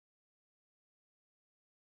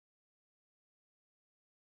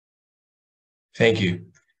Thank you.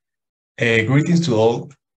 Greetings to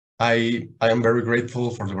all. I am very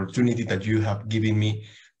grateful for the opportunity that you have given me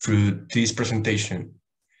through this presentation.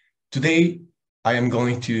 Today, I am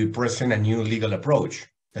going to present a new legal approach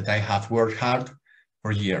that I have worked hard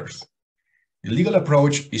for years. The legal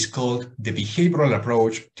approach is called the behavioral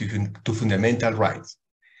approach to fundamental rights.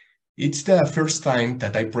 It's the first time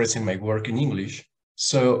that I present my work in English,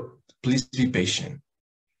 so please be patient.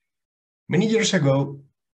 Many years ago,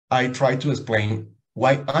 I tried to explain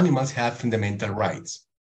why animals have fundamental rights.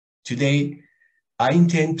 Today, I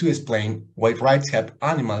intend to explain why rights have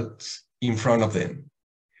animals in front of them.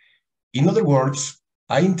 In other words,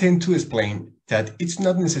 I intend to explain that it's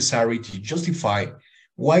not necessary to justify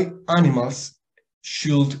why animals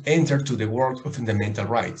should enter to the world of fundamental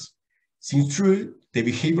rights. Since through the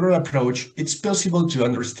behavioral approach, it's possible to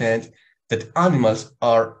understand that animals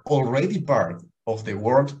are already part of the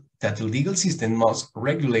world that the legal system must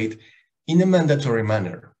regulate in a mandatory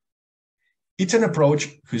manner. It's an approach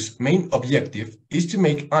whose main objective is to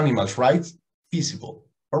make animals' rights feasible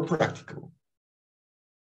or practicable.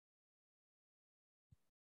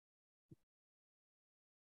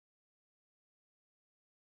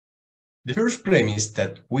 The first premise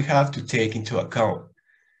that we have to take into account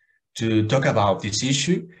to talk about this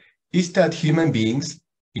issue is that human beings,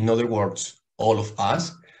 in other words, all of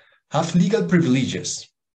us, have legal privileges.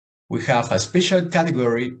 We have a special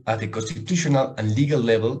category at the constitutional and legal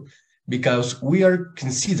level because we are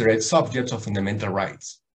considered subjects of fundamental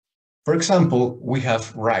rights. For example, we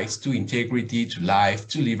have rights to integrity, to life,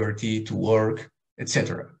 to liberty, to work,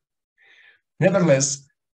 etc. Nevertheless,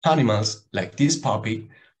 animals like this puppy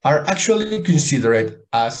are actually considered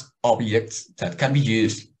as objects that can be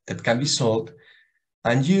used, that can be sold,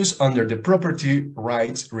 and used under the property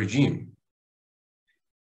rights regime.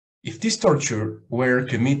 If this torture were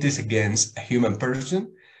committed against a human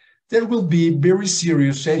person, there will be very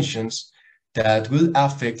serious sanctions that will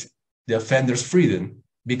affect the offender's freedom,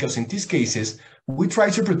 because in these cases, we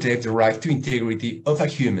try to protect the right to integrity of a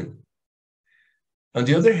human. On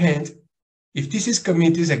the other hand, if this is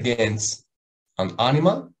committed against an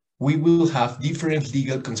animal, we will have different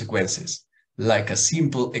legal consequences, like a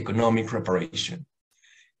simple economic reparation.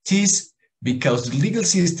 This because the legal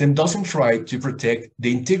system doesn't try to protect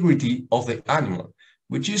the integrity of the animal,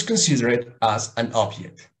 which is considered as an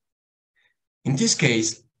object. In this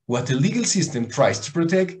case, what the legal system tries to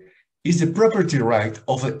protect is the property right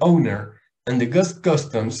of the owner and the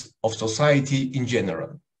customs of society in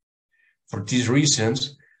general. For these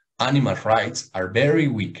reasons, animal rights are very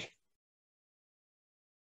weak.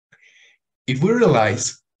 If we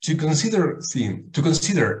realize to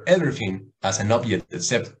consider everything as an object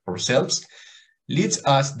except ourselves leads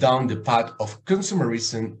us down the path of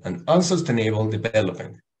consumerism and unsustainable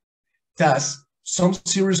development. Thus, some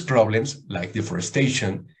serious problems like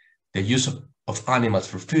deforestation, the use of animals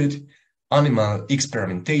for food, animal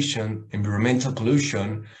experimentation, environmental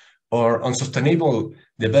pollution, or unsustainable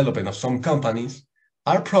development of some companies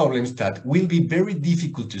are problems that will be very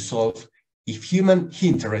difficult to solve if human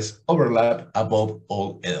interests overlap above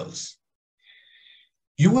all else.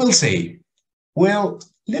 You will say, well,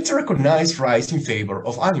 let's recognize rights in favor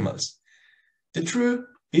of animals. The truth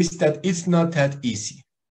is that it's not that easy.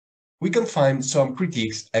 We can find some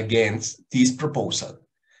critiques against this proposal.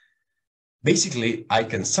 Basically, I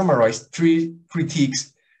can summarize 3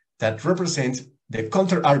 critiques that represent the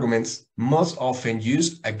counter-arguments most often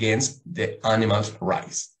used against the animal's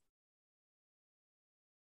rights.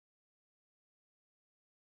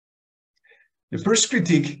 The first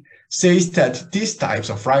critique says that these types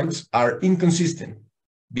of rights are inconsistent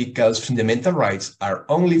because fundamental rights are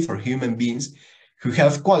only for human beings who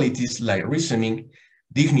have qualities like reasoning,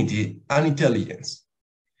 dignity, and intelligence.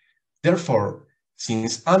 Therefore,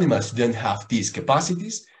 since animals don't have these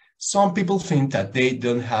capacities, some people think that they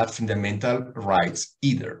don't have fundamental rights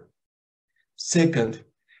either. Second,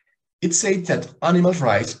 it says that animal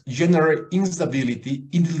rights generate instability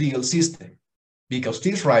in the legal system, because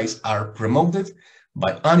these rights are promoted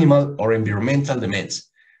by animal or environmental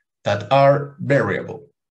demands that are variable.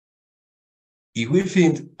 If we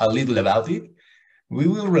think a little about it, we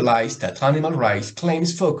will realize that animal rights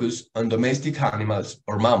claims focus on domestic animals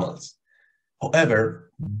or mammals.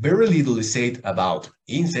 However, very little is said about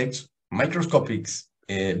insects, microscopic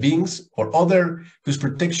beings, or other whose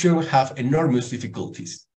protection have enormous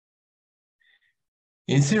difficulties.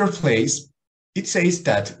 In third place, it says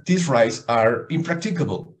that these rights are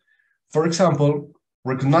impracticable. For example,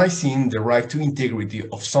 recognizing the right to integrity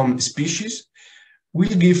of some species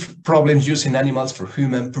will give problems using animals for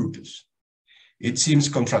human purpose. It seems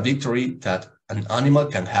contradictory that an animal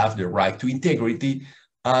can have the right to integrity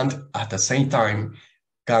and at the same time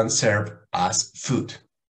can serve as food.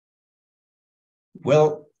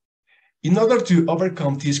 Well, in order to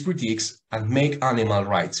overcome these critiques and make animal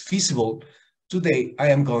rights feasible, today I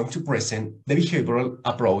am going to present the behavioral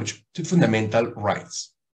approach to fundamental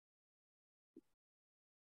rights.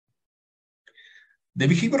 The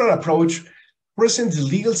behavioral approach presents the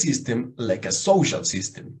legal system like a social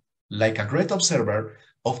system, like a great observer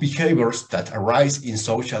of behaviors that arise in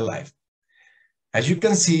social life. As you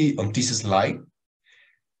can see on this slide,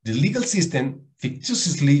 the legal system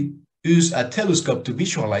fictitiously uses a telescope to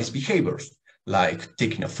visualize behaviors, like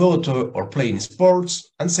taking a photo or playing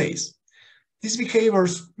sports, and says, these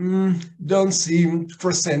behaviors don't seem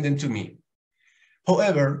transcendent to me.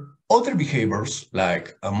 However, other behaviors,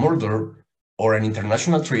 like a murder or an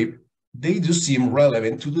international trip, they do seem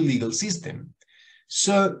relevant to the legal system.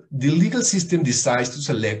 So the legal system decides to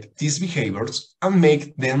select these behaviors and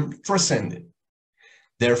make them transcendent.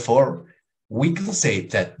 Therefore, we can say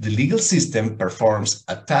that the legal system performs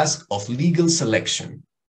a task of legal selection.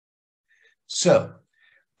 So,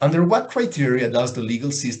 under what criteria does the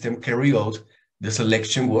legal system carry out the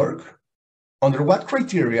selection work? Under what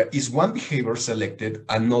criteria is one behavior selected,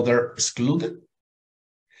 another excluded?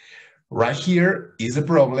 Right here is the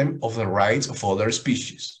problem of the rights of other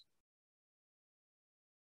species.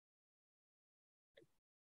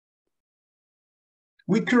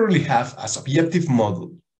 We currently have a subjective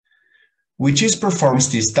model, which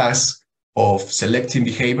performs this task of selecting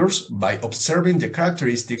behaviors by observing the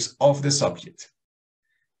characteristics of the subject.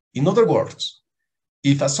 In other words,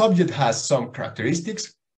 if a subject has some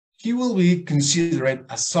characteristics, he will be considered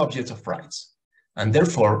a subject of rights, and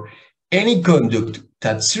therefore, any conduct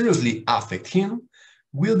that seriously affects him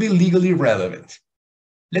will be legally relevant.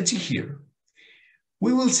 Let's see here.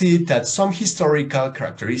 We will see that some historical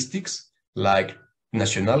characteristics, like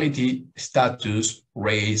nationality, status,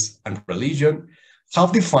 race, and religion,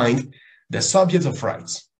 have defined the subject of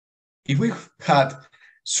rights. If we had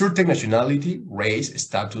certain nationality, race,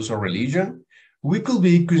 status, or religion, we could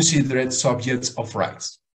be considered subjects of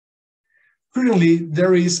rights. Currently,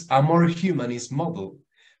 there is a more humanist model,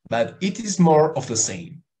 but it is more of the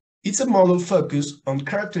same. It's a model focused on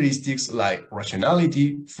characteristics like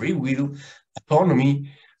rationality, free will,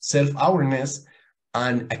 autonomy, self-awareness,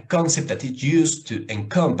 and a concept that is used to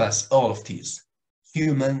encompass all of these,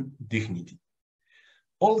 human dignity.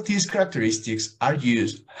 All these characteristics are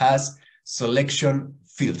used as selection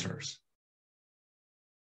filters.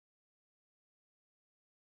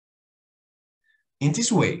 In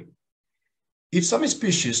this way, if some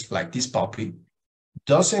species, like this puppy,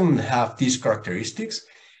 doesn't have these characteristics,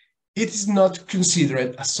 it is not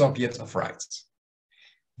considered a subject of rights.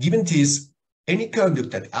 Given this, any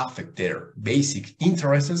conduct that affects their basic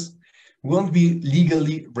interests won't be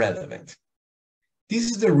legally relevant. This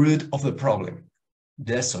is the root of the problem,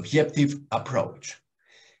 the subjective approach.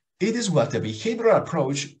 It is what the behavioral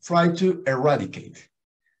approach tries to eradicate.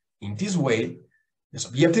 In this way, the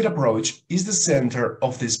subjective approach is the center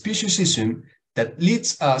of the speciesism that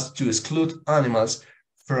leads us to exclude animals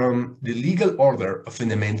from the legal order of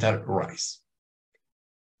fundamental rights.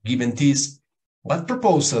 Given this, what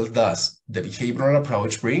proposal does the behavioral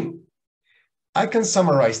approach bring? I can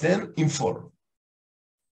summarize them in 4.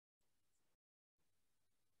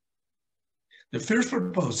 The first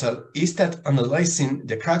proposal is that analyzing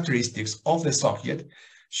the characteristics of the subject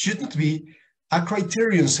should not be a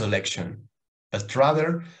criterion selection, but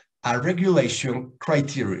rather a regulation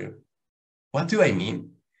criterion. What do I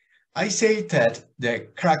mean? I say that the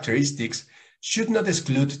characteristics should not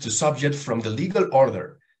exclude the subject from the legal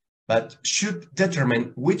order, but should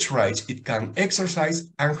determine which rights it can exercise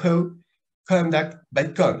and how conduct by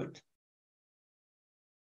conduct.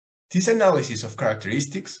 This analysis of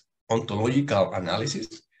characteristics, ontological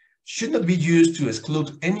analysis, should not be used to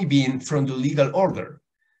exclude any being from the legal order,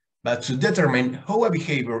 but to determine how a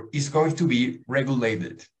behavior is going to be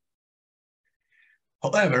regulated.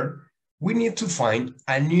 However, we need to find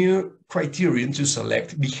a new criterion to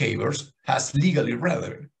select behaviors as legally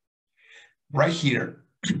relevant. Right here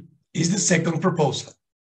is the second proposal.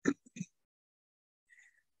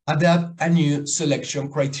 Adapt a new selection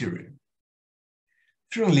criterion.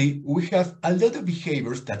 Currently, we have a lot of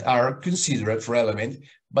behaviors that are considered relevant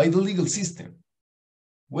by the legal system.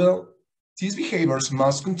 Well, these behaviors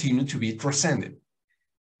must continue to be transcendent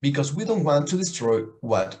because we don't want to destroy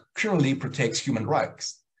what currently protects human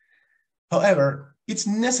rights. However, it's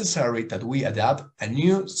necessary that we adapt a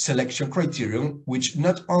new selection criterion which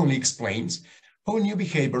not only explains how new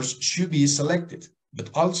behaviors should be selected, but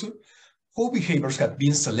also how behaviors have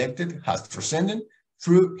been selected as transcendent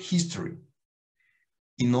through history.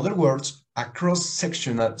 In other words, a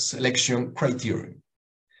cross-sectional selection criterion,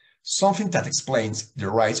 something that explains the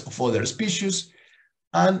rights of other species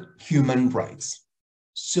and human rights.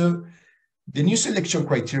 So, the new selection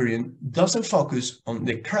criterion doesn't focus on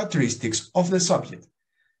the characteristics of the subject,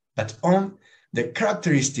 but on the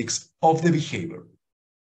characteristics of the behavior.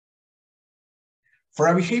 For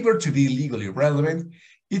a behavior to be legally relevant,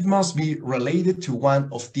 it must be related to one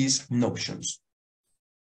of these notions: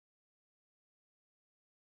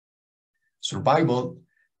 survival,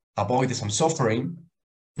 avoidance of suffering,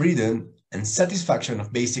 freedom, and satisfaction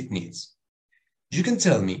of basic needs. You can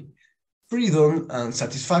tell me, freedom and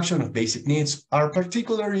satisfaction of basic needs are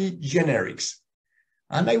particularly generics,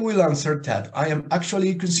 and I will answer that I am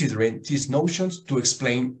actually considering these notions to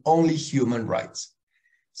explain only human rights,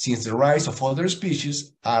 since the rights of other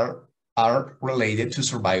species are related to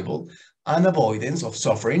survival and avoidance of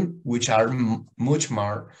suffering, which are much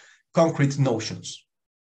more concrete notions.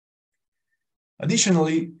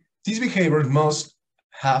 Additionally, these behaviors must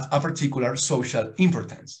have a particular social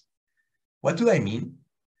importance. What do I mean?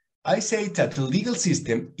 I say that the legal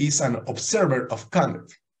system is an observer of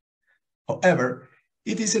conduct. However,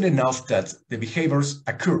 it isn't enough that the behaviors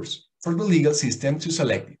occurs for the legal system to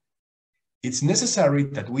select it. It's necessary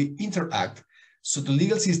that we interact so the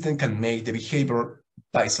legal system can make the behavior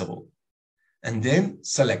visible and then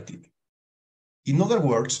select it. In other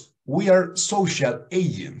words, we are social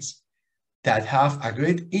agents that have a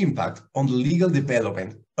great impact on the legal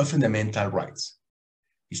development of fundamental rights.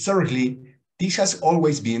 Historically, this has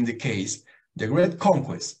always been the case. The great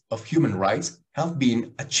conquests of human rights have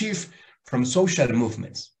been achieved from social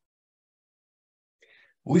movements.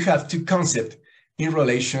 We have two concepts in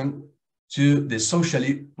relation to the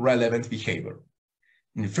socially relevant behavior.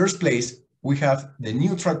 In the first place, we have the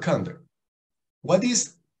neutral conduct. What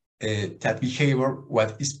is that behavior,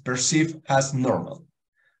 what is perceived as normal?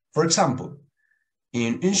 For example,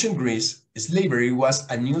 in ancient Greece, slavery was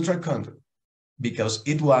a neutral conduct because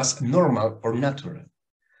it was normal or natural.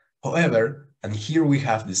 However, and here we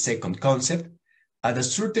have the second concept, at a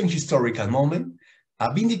certain historical moment,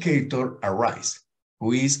 a vindicator arises,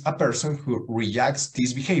 who is a person who rejects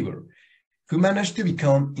this behavior, who managed to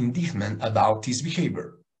become indignant about this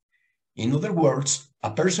behavior. In other words,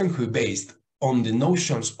 a person who, based on the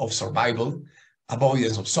notions of survival,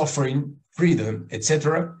 avoidance of suffering, freedom,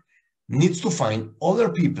 etc., needs to find other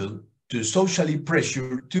people to socially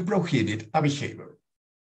pressure to prohibit a behavior.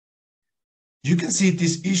 You can see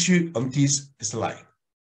this issue on this slide.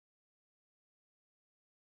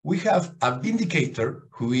 We have a vindicator,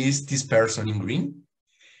 who is this person in green.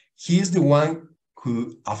 He is the one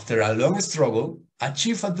who, after a long struggle,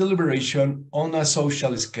 achieved a deliberation on a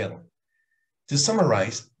social scale. To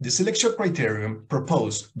summarize, the selection criterion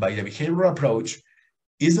proposed by the behavioral approach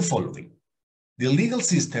is the following. The legal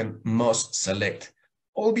system must select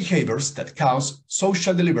all behaviors that cause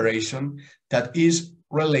social deliberation that is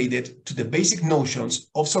related to the basic notions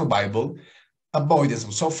of survival, avoidance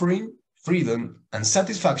of suffering, freedom, and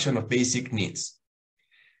satisfaction of basic needs.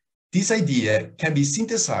 This idea can be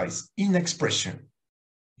synthesized in expression.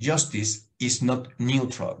 Justice is not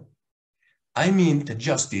neutral. I mean that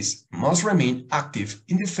justice must remain active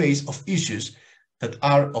in the face of issues that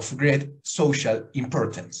are of great social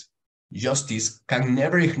importance. Justice can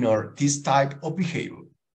never ignore this type of behavior.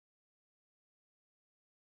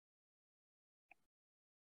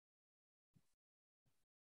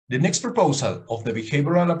 The next proposal of the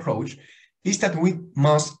behavioral approach is that we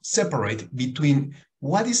must separate between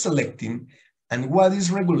what is selecting and what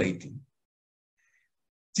is regulating.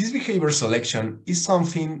 This behavior selection is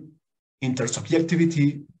something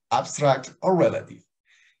intersubjectivity, abstract, or relative.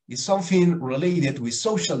 It's something related with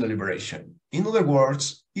social deliberation. In other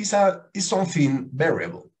words, is something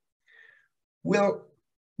variable. Well,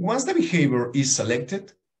 once the behavior is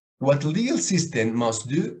selected, what the legal system must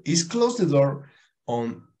do is close the door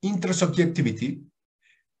on intersubjectivity,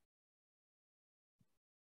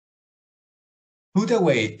 put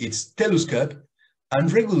away its telescope,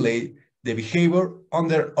 and regulate the behavior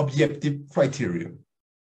under objective criterion.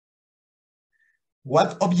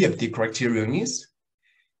 What objective criterion is?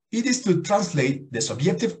 It is to translate the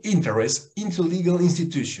subjective interest into legal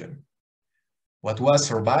institution. What was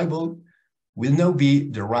survival will now be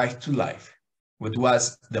the right to life. What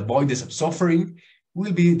was the avoidance of suffering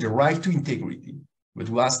will be the right to integrity. What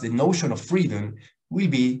was the notion of freedom will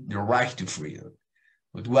be the right to freedom.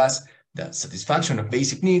 What was the satisfaction of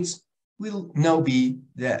basic needs will now be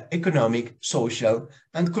the economic, social,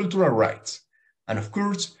 and cultural rights. And of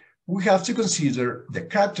course, we have to consider the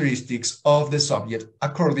characteristics of the subject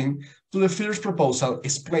according to the first proposal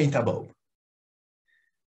explained above.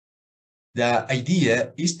 The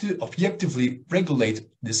idea is to objectively regulate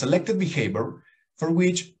the selected behavior for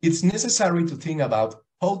which it's necessary to think about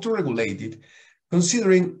how to regulate it,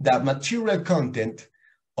 considering the material content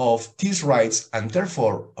of these rights and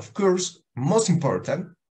therefore, of course, most important,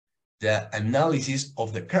 the analysis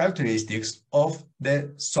of the characteristics of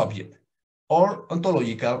the subject, or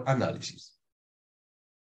ontological analysis.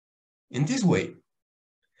 In this way,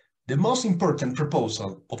 the most important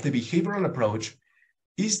proposal of the behavioral approach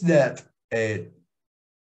is that the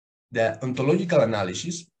ontological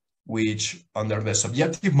analysis, which under the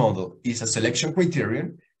subjective model is a selection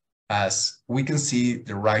criterion, as we can see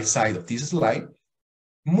the right side of this slide,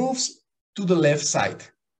 moves to the left side,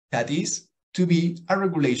 that is, to be a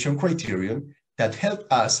regulation criterion that helps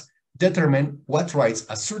us determine what rights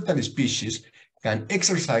a certain species can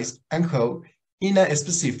exercise and how in a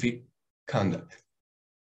specific conduct.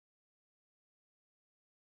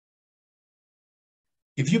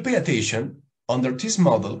 If you pay attention, under this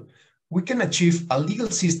model, we can achieve a legal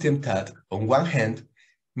system that, on one hand,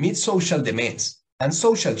 meets social demands and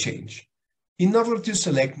social change in order to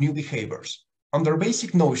select new behaviors under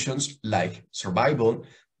basic notions like survival,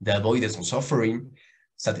 the avoidance of suffering,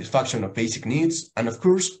 satisfaction of basic needs, and of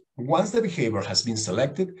course, once the behavior has been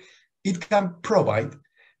selected, it can provide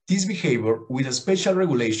this behavior with a special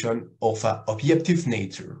regulation of an objective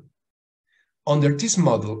nature. Under this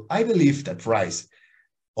model, I believe that rights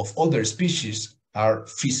of other species are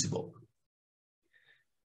feasible.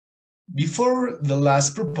 Before the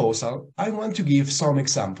last proposal, I want to give some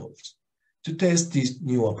examples to test this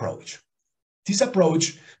new approach. This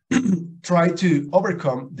approach tries to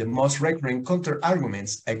overcome the most recurring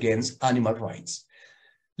counter-arguments against animal rights.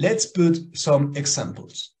 Let's put some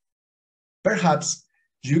examples. Perhaps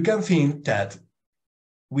you can think that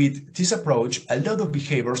with this approach, a lot of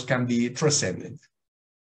behaviors can be transcended.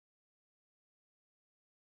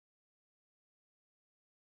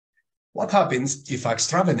 What happens if an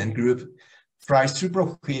extravagant group tries to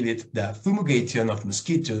prohibit the fumigation of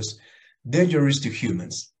mosquitoes dangerous to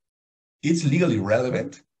humans? It's legally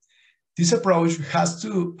relevant. This approach has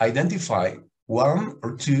to identify one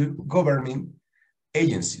or two government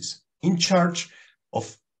agencies in charge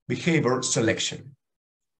of behavior selection.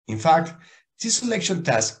 In fact, this selection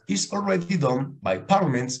task is already done by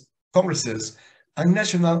parliaments, congresses, and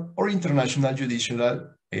national or international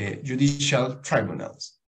judicial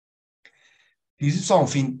tribunals. This is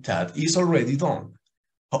something that is already done.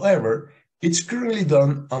 However, it's currently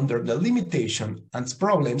done under the limitation and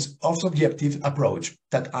problems of subjective approach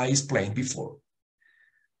that I explained before.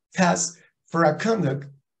 Thus, for a conduct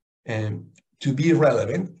to be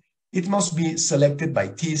relevant, it must be selected by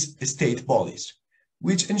these state bodies,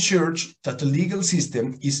 which ensures that the legal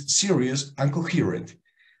system is serious and coherent.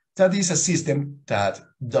 That is a system that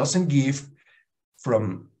doesn't give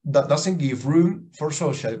room for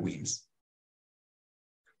social whims.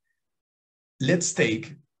 Let's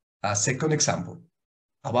take a second example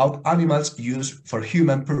about animals used for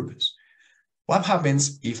human purpose. What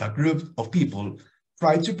happens if a group of people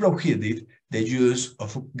try to prohibit the use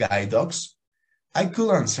of guide dogs? I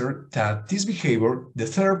could answer that this behavior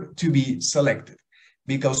deserves to be selected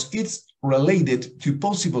because it's related to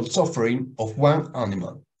possible suffering of one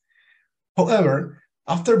animal. However,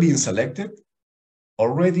 after being selected,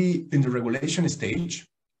 already in the regulation stage,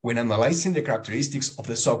 when analyzing the characteristics of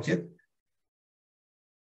the subject,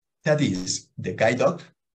 that is, the guide dog,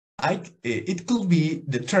 it could be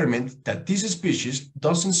determined that this species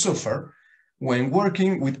doesn't suffer when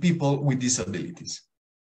working with people with disabilities,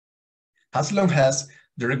 as long as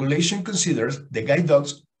the regulation considers the guide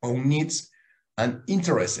dog's own needs and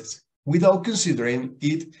interests without considering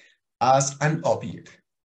it as an object,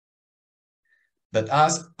 but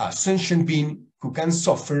as a sentient being who can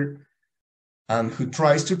suffer and who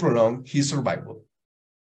tries to prolong his survival.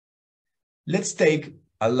 Let's take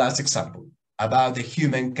a last example about the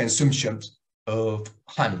human consumption of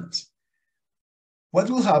animals.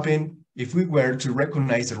 What will happen if we were to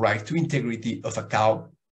recognize the right to integrity of a cow?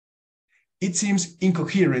 It seems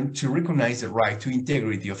incoherent to recognize the right to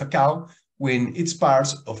integrity of a cow when it's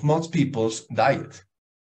part of most people's diet.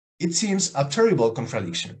 It seems a terrible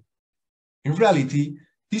contradiction. In reality,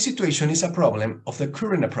 this situation is a problem of the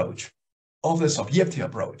current approach, of the subjective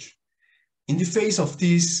approach. In the face of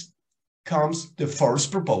this comes the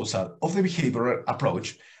first proposal of the behavioral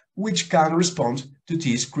approach, which can respond to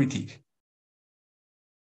this critique.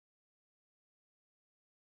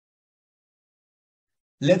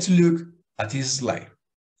 Let's look at this slide.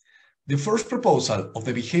 The first proposal of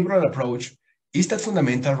the behavioral approach is that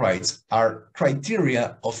fundamental rights are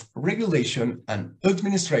criteria of regulation and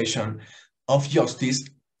administration of justice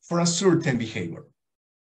for a certain behavior.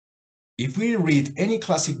 If we read any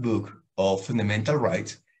classic book of fundamental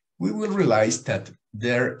rights, we will realize that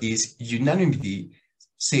there is unanimity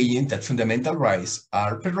saying that fundamental rights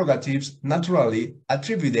are prerogatives naturally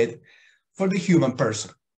attributed for the human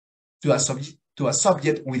person to a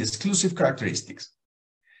subject with exclusive characteristics.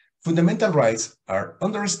 Fundamental rights are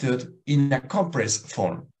understood in a compressed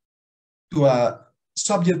form to a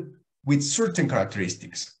subject with certain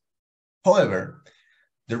characteristics. However,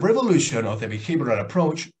 the revolution of the behavioral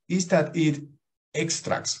approach is that it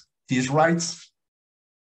extracts these rights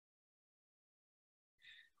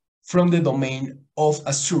from the domain of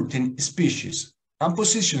a certain species and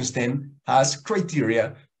positions them as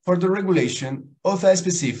criteria for the regulation of a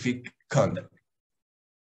specific conduct.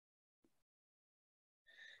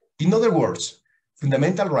 In other words,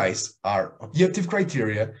 fundamental rights are objective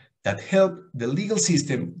criteria that help the legal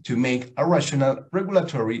system to make a rational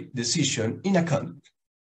regulatory decision in a conduct.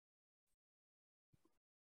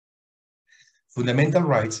 Fundamental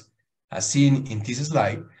rights, as seen in this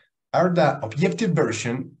slide, are the objective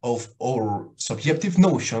version of our subjective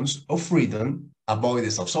notions of freedom,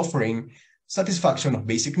 avoidance of suffering, satisfaction of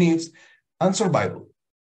basic needs, and survival.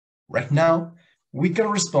 Right now, we can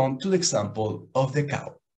respond to the example of the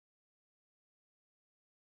cow.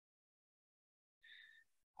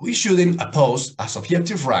 We shouldn't oppose a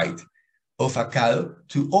subjective right of a cow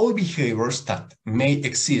to all behaviors that may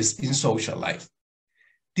exist in social life.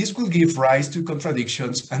 This will give rise to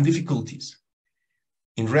contradictions and difficulties.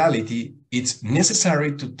 In reality, it's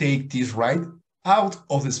necessary to take this right out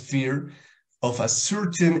of the sphere of a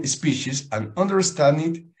certain species and understand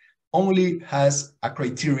it only as a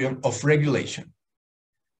criterion of regulation.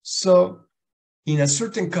 So, in a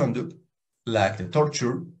certain conduct, like the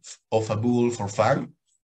torture of a bull for fun,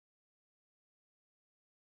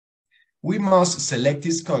 we must select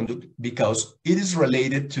this conduct because it is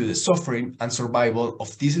related to the suffering and survival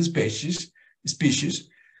of this species,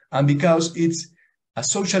 and because it's a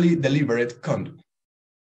socially deliberate conduct.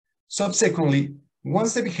 Subsequently,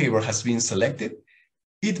 once the behavior has been selected,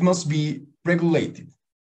 it must be regulated.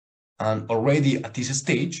 And already at this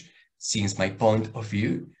stage, since my point of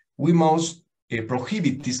view, we must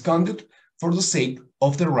prohibit this conduct for the sake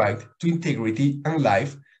of the right to integrity and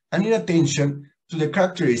life and in attention to the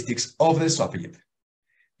characteristics of the subject,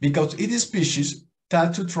 because it is species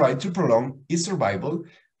that to try to prolong its survival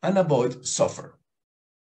and avoid suffering.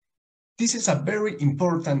 This is a very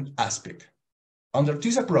important aspect. Under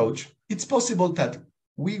this approach, it's possible that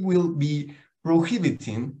we will be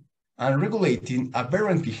prohibiting and regulating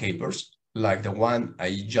aberrant behaviors, like the one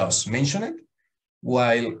I just mentioned,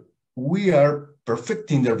 while we are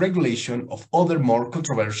perfecting the regulation of other more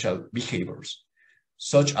controversial behaviors,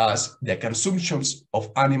 such as the consumptions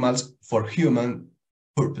of animals for human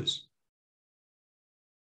purpose.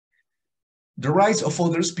 The rights of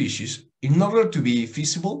other species, in order to be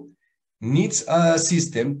feasible, needs a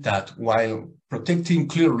system that, while protecting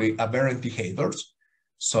clearly aberrant behaviors,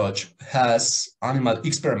 such as animal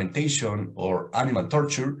experimentation or animal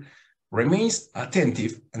torture, remains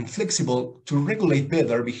attentive and flexible to regulate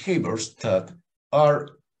better behaviors that are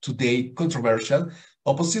today controversial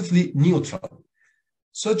or positively neutral,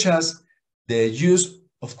 such as the use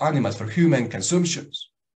of animals for human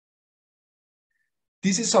consumptions.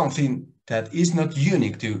 This is something that is not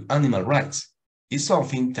unique to animal rights. It's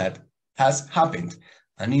something that has happened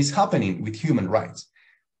and is happening with human rights,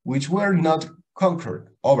 which were not conquered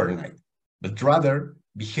overnight, but rather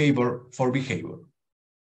behavior for behavior.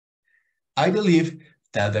 I believe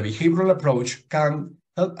that the behavioral approach can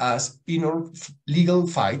help us in our legal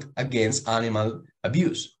fight against animal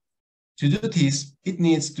abuse. To do this, it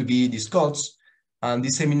needs to be discussed and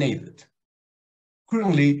disseminated.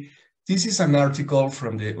 Currently, this is an article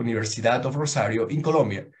from the Universidad of Rosario in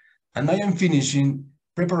Colombia, and I am finishing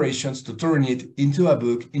preparations to turn it into a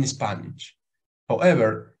book in Spanish.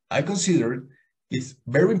 However, I consider it's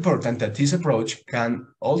very important that this approach can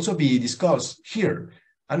also be discussed here.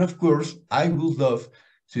 And of course, I would love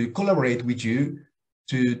to collaborate with you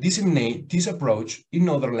to disseminate this approach in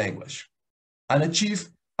other language and achieve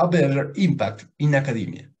a better impact in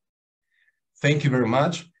academia. Thank you very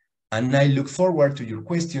much, and I look forward to your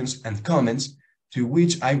questions and comments, to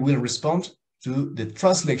which I will respond to the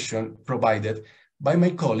translation provided by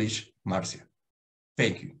my colleague, Marcia.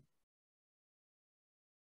 Thank you.